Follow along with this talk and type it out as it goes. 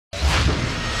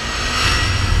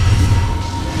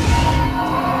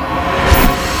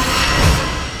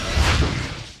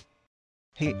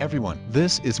Hey everyone,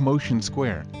 this is Motion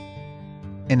Square.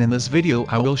 And in this video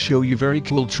I will show you very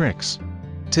cool tricks.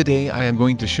 Today I am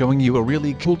going to showing you a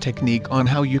really cool technique on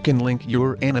how you can link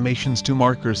your animations to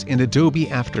markers in Adobe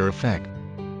After Effects.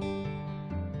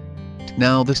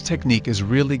 Now this technique is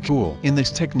really cool. In this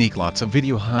technique lots of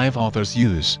Video Hive authors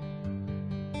use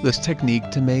this technique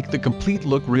to make the complete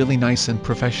look really nice and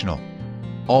professional.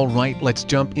 Alright, let's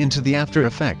jump into the After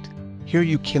Effects. Here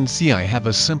you can see I have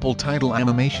a simple title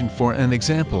animation for an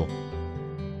example.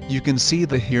 You can see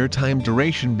the here time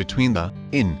duration between the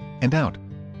in and out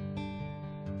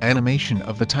animation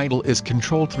of the title is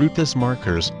controlled through this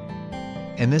markers.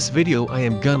 In this video I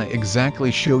am gonna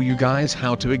exactly show you guys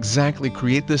how to exactly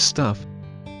create this stuff.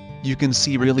 You can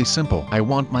see really simple. I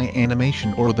want my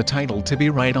animation or the title to be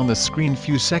right on the screen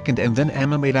few seconds and then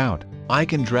animate out. I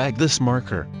can drag this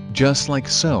marker, just like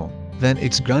so. Then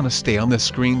it's gonna stay on the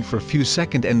screen for a few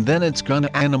seconds and then it's gonna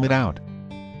animate out.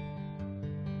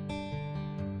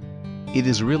 It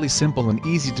is really simple and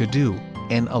easy to do,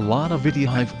 and a lot of Video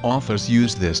Hive authors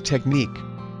use this technique.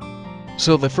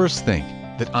 So the first thing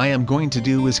that I am going to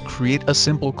do is create a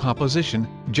simple composition,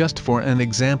 just for an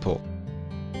example.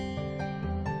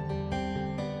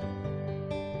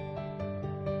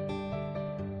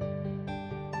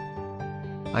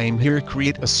 I am here to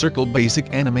create a circle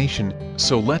basic animation,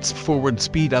 so let's forward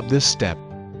speed up this step.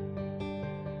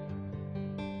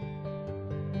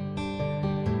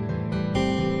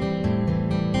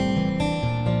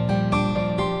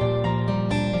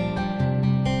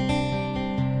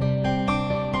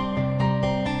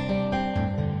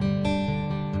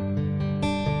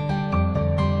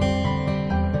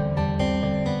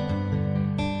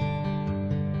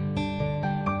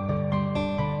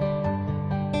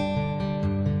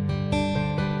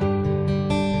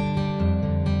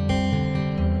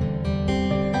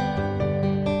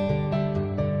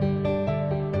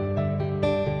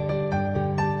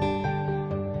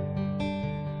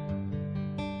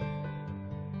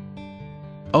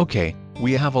 Okay,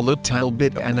 we have a little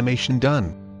bit animation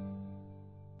done.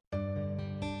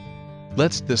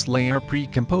 Let's this layer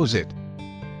pre-compose it.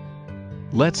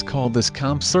 Let's call this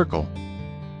comp circle.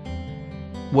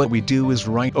 What we do is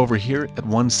right over here at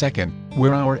 1 second,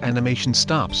 where our animation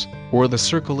stops, or the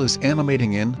circle is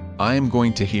animating in, I am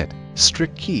going to hit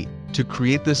Strict key to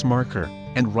create this marker,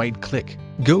 and right click,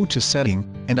 go to setting,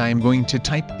 and I am going to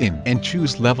type in and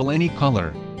choose level any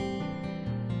color.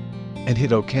 And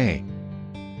hit OK.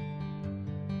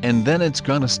 And then it's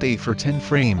gonna stay for 10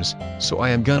 frames, so I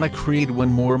am gonna create one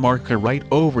more marker right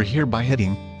over here by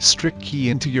hitting Strict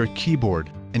key into your keyboard,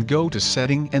 and go to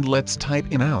setting and let's type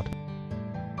in out.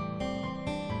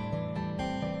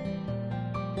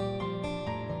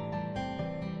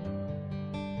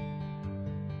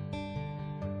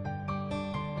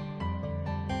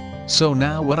 So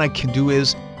now what I can do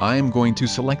is, I am going to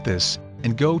select this,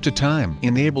 and go to time,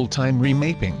 enable time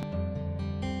remapping.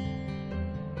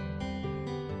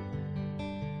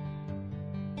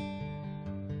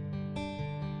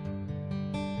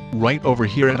 Right over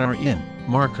here at our in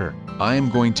marker, I am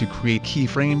going to create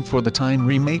keyframe for the time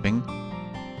remapping.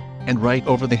 And right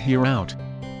over the here out,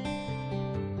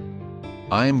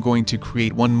 I am going to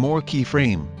create one more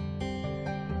keyframe.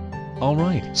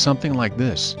 Alright, something like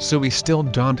this, so we still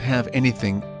don't have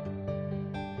anything.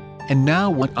 And now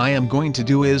what I am going to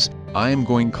do is, I am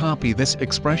going to copy this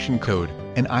expression code,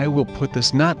 and I will put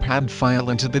this notepad file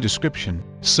into the description,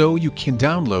 so you can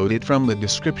download it from the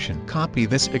description. Copy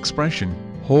this expression,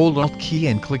 hold Alt key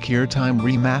and click here time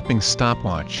remapping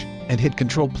stopwatch, and hit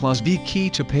Ctrl+V key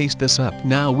to paste this up.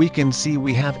 Now we can see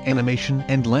we have animation,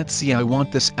 and let's see I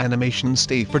want this animation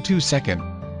stay for 2 seconds.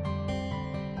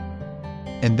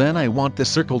 And then I want the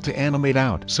circle to animate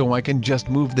out, so I can just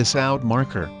move this out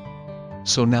marker.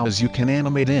 So now as you can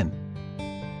animate in.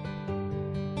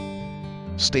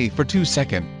 Stay for 2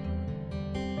 seconds.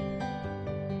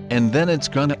 And then it's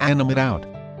gonna animate out.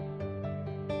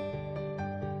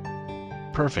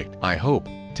 Perfect. I hope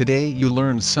today you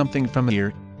learned something from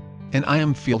here, and I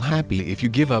am feel happy if you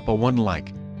give up a 1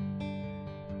 like.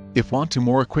 If want to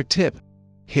more quick tip,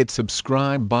 hit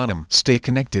subscribe bottom. Stay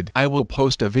connected. I will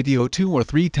post a video 2 or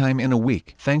 3 times in a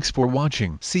week. Thanks for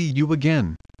watching. See you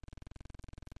again.